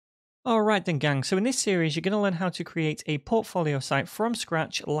Alright then gang, so in this series you're going to learn how to create a portfolio site from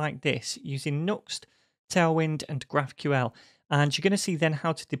scratch like this using Nuxt, Tailwind and GraphQL, and you're going to see then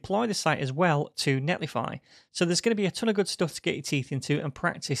how to deploy the site as well to Netlify. So there's going to be a ton of good stuff to get your teeth into and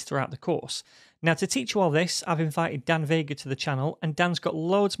practice throughout the course. Now to teach you all this, I've invited Dan Vega to the channel, and Dan's got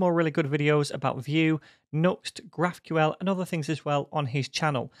loads more really good videos about Vue, Nuxt, GraphQL and other things as well on his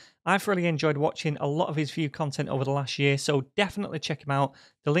channel. I've really enjoyed watching a lot of his Vue content over the last year, so definitely check him out.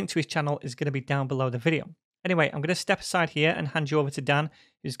 The link to his channel is going to be down below the video. Anyway, I'm going to step aside here and hand you over to Dan,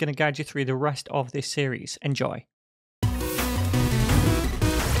 who's going to guide you through the rest of this series. Enjoy.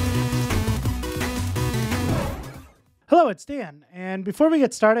 Hello, it's Dan, and before we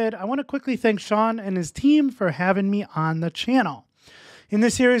get started, I want to quickly thank Sean and his team for having me on the channel. In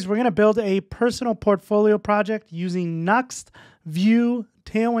this series, we're going to build a personal portfolio project using Nuxt, Vue,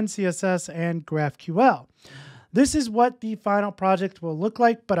 Tailwind CSS, and GraphQL. This is what the final project will look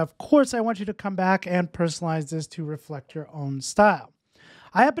like, but of course, I want you to come back and personalize this to reflect your own style.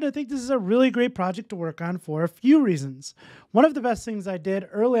 I happen to think this is a really great project to work on for a few reasons. One of the best things I did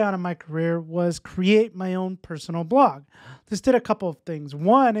early on in my career was create my own personal blog. This did a couple of things.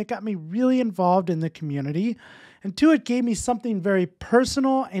 One, it got me really involved in the community. And two, it gave me something very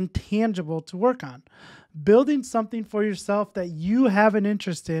personal and tangible to work on. Building something for yourself that you have an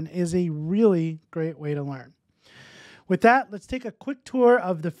interest in is a really great way to learn. With that, let's take a quick tour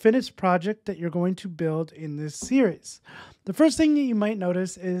of the finished project that you're going to build in this series. The first thing that you might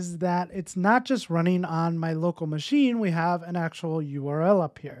notice is that it's not just running on my local machine, we have an actual URL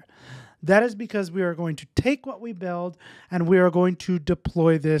up here. That is because we are going to take what we build and we are going to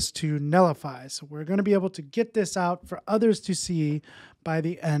deploy this to Netlify. So we're going to be able to get this out for others to see by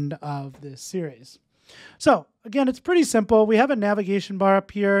the end of this series. So again, it's pretty simple. We have a navigation bar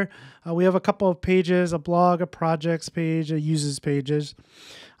up here. We have a couple of pages, a blog, a projects page, a uses pages.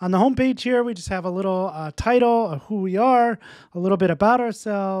 On the home page here, we just have a little title of who we are, a little bit about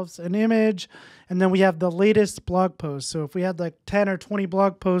ourselves, an image, and then we have the latest blog post. So if we had like 10 or 20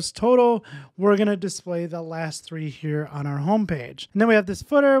 blog posts total, we're going to display the last 3 here on our home page. And then we have this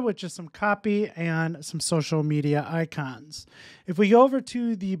footer, which is some copy and some social media icons. If we go over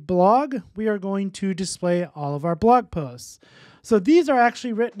to the blog, we are going to display all of our blog posts. So these are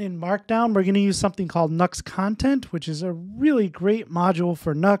actually written in Markdown. We're going to use something called Nuxt Content, which is a really great module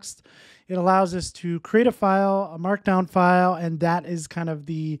for Nuxt. It allows us to create a file, a Markdown file, and that is kind of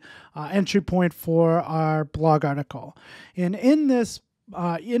the entry point for our blog article. And in this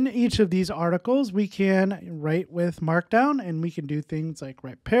in each of these articles, we can write with Markdown, and we can do things like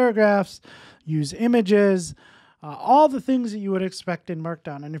write paragraphs, use images, all the things that you would expect in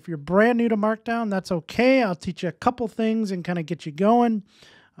Markdown. And if you're brand new to Markdown, that's okay. I'll teach you a couple things and kind of get you going.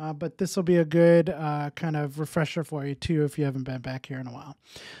 But this will be a good kind of refresher for you too if you haven't been back here in a while.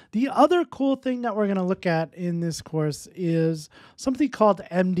 The other cool thing that we're going to look at in this course is something called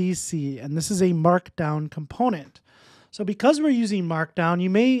MDC, and this is a Markdown component. So because we're using Markdown, you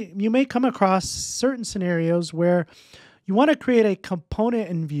may come across certain scenarios where you want to create a component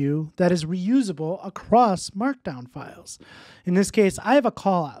in Vue that is reusable across Markdown files. In this case, I have a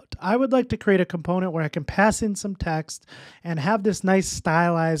callout. I would like to create a component where I can pass in some text and have this nice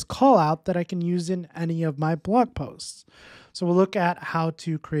stylized callout that I can use in any of my blog posts. So we'll look at how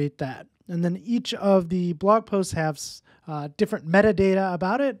to create that. And then each of the blog posts have different metadata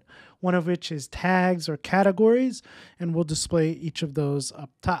about it, one of which is tags or categories, and we'll display each of those up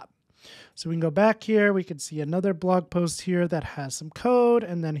top. So we can go back here, we can see another blog post here that has some code,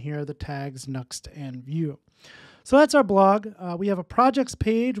 and then here are the tags Nuxt and Vue. So that's our blog. We have a projects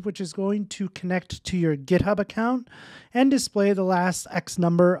page, which is going to connect to your GitHub account and display the last X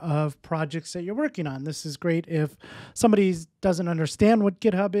number of projects that you're working on. This is great if somebody doesn't understand what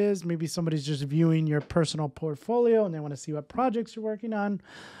GitHub is. Maybe somebody's just viewing your personal portfolio and they want to see what projects you're working on.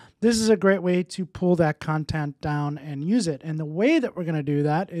 This is a great way to pull that content down and use it. And the way that we're going to do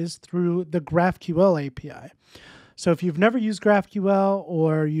that is through the GraphQL API. So if you've never used GraphQL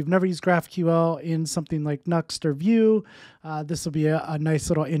or you've never used GraphQL in something like Nuxt or Vue, this will be a nice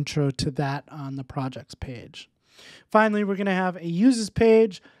little intro to that on the projects page. Finally, we're going to have a uses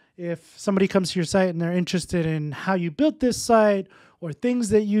page. If somebody comes to your site and they're interested in how you built this site or things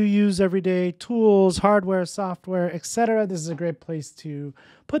that you use every day, tools, hardware, software, etc., this is a great place to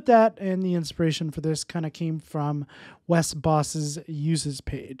put that. And the inspiration for this kind of came from Wes Boss's uses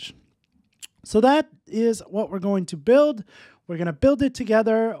page. So that is what we're going to build. We're going to build it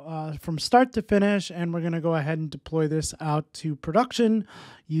together from start to finish, and we're going to go ahead and deploy this out to production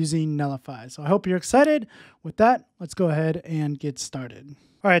using Netlify. So I hope you're excited. With that, let's go ahead and get started.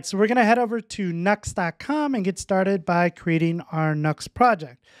 All right, so we're going to head over to Nuxt.com and get started by creating our Nuxt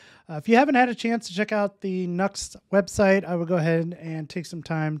project. If you haven't had a chance to check out the Nuxt website, I will go ahead and take some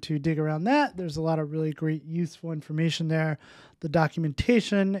time to dig around that. There's a lot of really great, useful information there. The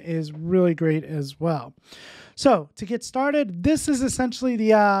documentation is really great as well. So to get started, this is essentially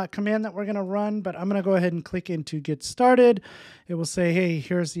the command that we're going to run, but I'm going to go ahead and click into Get Started. It will say, hey,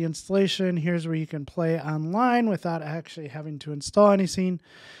 here's the installation. Here's where you can play online without actually having to install anything.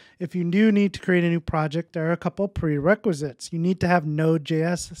 If you do need to create a new project, there are a couple prerequisites. You need to have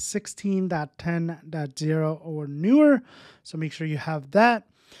Node.js 16.10.0 or newer, so make sure you have that.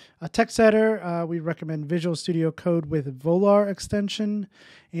 A text editor, we recommend Visual Studio Code with Volar extension,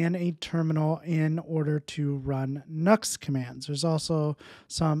 and a terminal in order to run Nuxt commands. There's also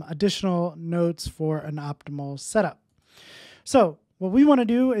some additional notes for an optimal setup. So what we want to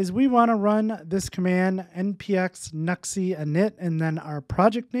do is we want to run this command npx nuxi init and then our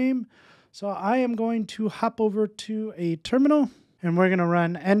project name. So I am going to hop over to a terminal and we're going to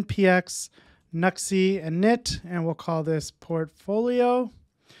run npx nuxi init and we'll call this portfolio.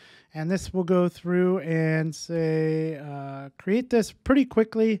 And this will go through and say, create this pretty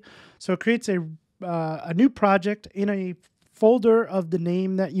quickly. So it creates a new project in a folder of the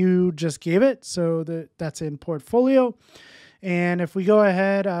name that you just gave it. So that's in portfolio. And if we go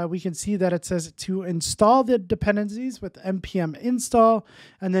ahead, we can see that it says to install the dependencies with npm install,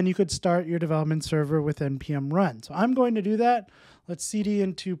 and then you could start your development server with npm run. So I'm going to do that. Let's cd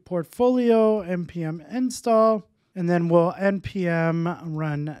into portfolio, npm install, and then we'll npm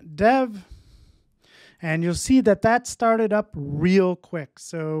run dev. And you'll see that that started up real quick.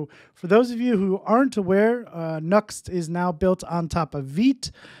 So for those of you who aren't aware, Nuxt is now built on top of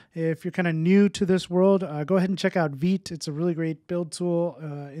Vite. If you're kind of new to this world, go ahead and check out Vite. It's a really great build tool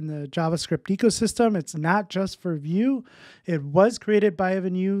in the JavaScript ecosystem. It's not just for Vue. It was created by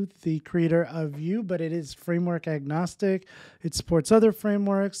Vue, the creator of Vue, but it is framework agnostic. It supports other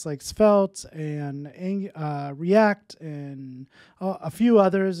frameworks like Svelte and React and a few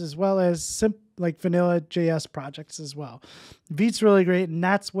others, as well as like vanilla JS projects as well. Vite's really great, and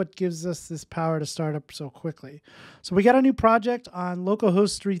that's what gives us this power to start up so quickly. So we got a new project on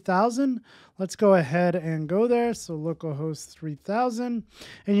localhost 3000. Let's go ahead and go there. So localhost 3000,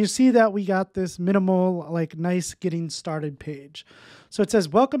 and you see that we got this minimal, like nice getting started page. So it says,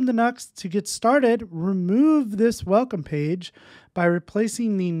 welcome to Nuxt. To get started, remove this welcome page by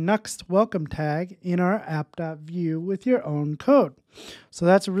replacing the Nuxt welcome tag in our app.vue with your own code. So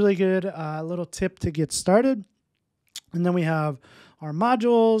that's a really good little tip to get started. And then we have our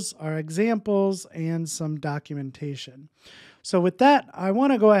modules, our examples, and some documentation. So with that, I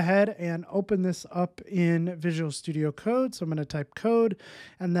want to go ahead and open this up in Visual Studio Code. So I'm going to type code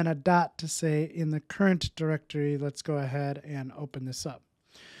and then a dot to say in the current directory. Let's go ahead and open this up.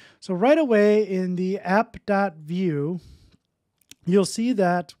 So right away in the app.vue, you'll see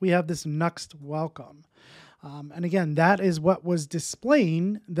that we have this Nuxt welcome. And again, that is what was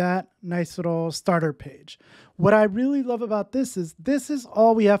displaying that nice little starter page. What I really love about this is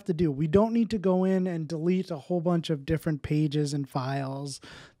all we have to do. We don't need to go in and delete a whole bunch of different pages and files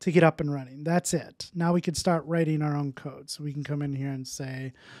to get up and running. That's it. Now we can start writing our own code. So we can come in here and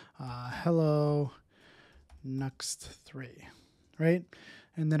say, hello Nuxt 3, right?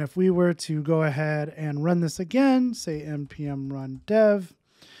 And then if we were to go ahead and run this again, say npm run dev,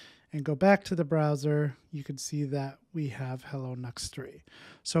 and go back to the browser, you can see that we have hello Nuxt 3.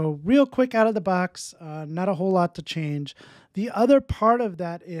 So real quick out of the box, not a whole lot to change. The other part of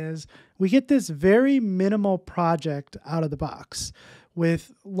that is we get this very minimal project out of the box.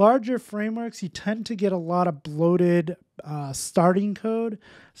 With larger frameworks, you tend to get a lot of bloated starting code.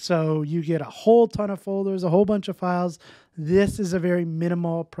 So you get a whole ton of folders, a whole bunch of files. This is a very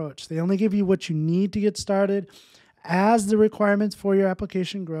minimal approach. They only give you what you need to get started. As the requirements for your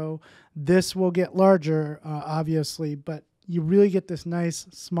application grow, this will get larger, obviously, but you really get this nice,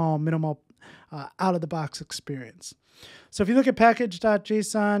 small, minimal, out-of-the-box experience. So if you look at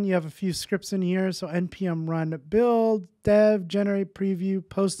package.json, you have a few scripts in here. So npm run build, dev, generate, preview,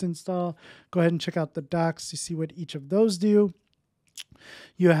 post install. Go ahead and check out the docs to see what each of those do.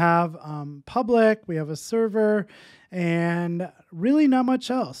 You have public, we have a server, and really not much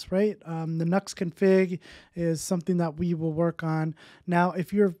else, right? The Nuxt config is something that we will work on. Now,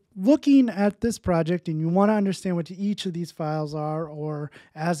 if you're looking at this project and you want to understand what each of these files are, or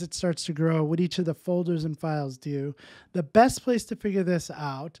as it starts to grow, what each of the folders and files do, the best place to figure this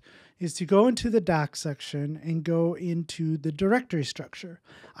out is to go into the docs section and go into the directory structure.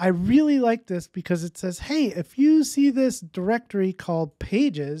 I really like this because it says, hey, if you see this directory called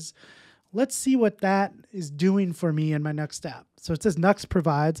pages, let's see what that is doing for me in my next app. So it says Nuxt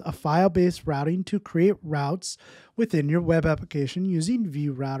provides a file-based routing to create routes within your web application using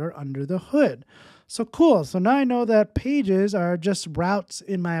ViewRouter under the hood. So cool. So now I know that pages are just routes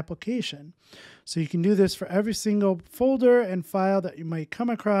in my application. So you can do this for every single folder and file that you might come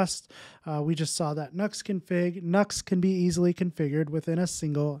across. We just saw that Nuxt config. Nuxt can be easily configured within a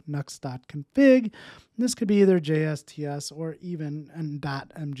single nuxt.config. This could be either JSTS or even an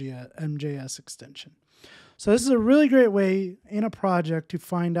 .mjs extension. So this is a really great way in a project to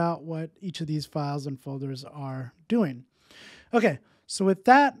find out what each of these files and folders are doing. Okay. So with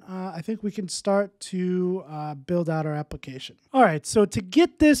that, I think we can start to build out our application. All right, so to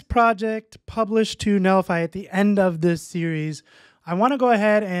get this project published to Netlify at the end of this series, I want to go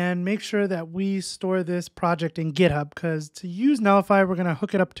ahead and make sure that we store this project in GitHub, because to use Netlify, we're going to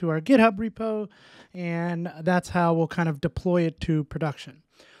hook it up to our GitHub repo, and that's how we'll kind of deploy it to production.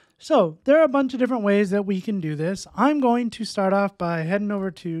 So there are a bunch of different ways that we can do this. I'm going to start off by heading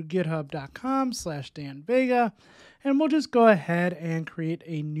over to github.com/Dan Vega, and we'll just go ahead and create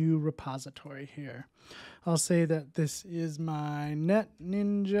a new repository here. I'll say that this is my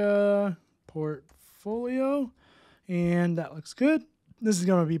NetNinja portfolio, and that looks good. This is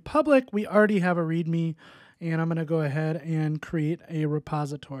going to be public. We already have a README, and I'm going to go ahead and create a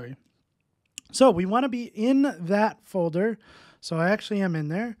repository. So we want to be in that folder. So I actually am in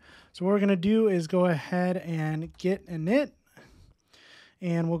there. So what we're going to do is go ahead and git init,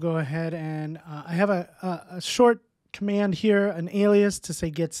 and we'll go ahead and I have a short command here, an alias to say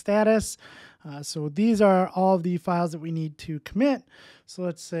git status. So these are all of the files that we need to commit. So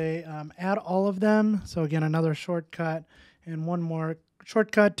let's say add all of them. So again, another shortcut and one more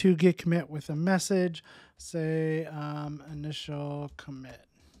shortcut to git commit with a message, say initial commit.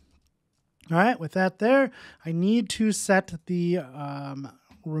 All right, with that there, I need to set the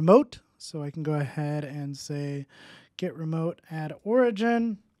remote. So I can go ahead and say git remote add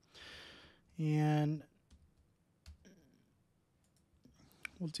origin, and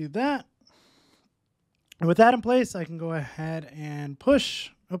we'll do that. And with that in place, I can go ahead and push.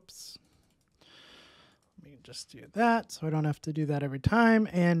 Oops. Let me just do that so I don't have to do that every time.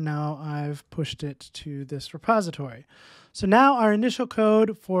 And now I've pushed it to this repository. So now our initial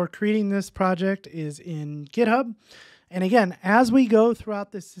code for creating this project is in GitHub. And again, as we go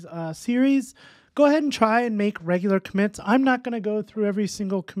throughout this series, go ahead and try and make regular commits. I'm not going to go through every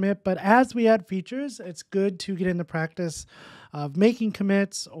single commit, but as we add features, it's good to get in the practice of making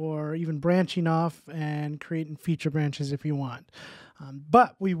commits or even branching off and creating feature branches if you want.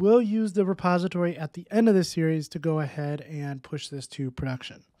 But we will use the repository at the end of this series to go ahead and push this to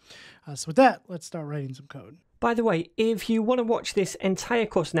production. So with that, let's start writing some code. By the way, if you want to watch this entire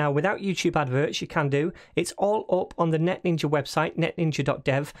course now without YouTube adverts, you can do. It's all up on the NetNinja website,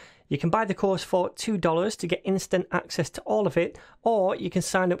 netninja.dev. You can buy the course for $2 to get instant access to all of it, or you can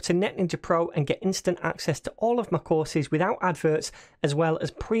sign up to NetNinja Pro and get instant access to all of my courses without adverts, as well as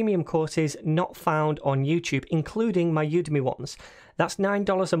premium courses not found on YouTube, including my Udemy ones. That's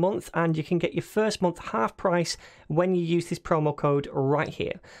 $9 a month, and you can get your first month half price when you use this promo code right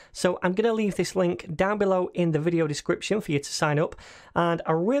here. So I'm going to leave this link down below in the video description for you to sign up, and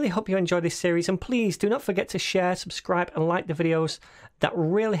I really hope you enjoy this series, and please do not forget to share, subscribe and like the videos. That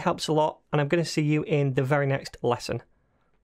really helps a lot, and I'm going to see you in the very next lesson.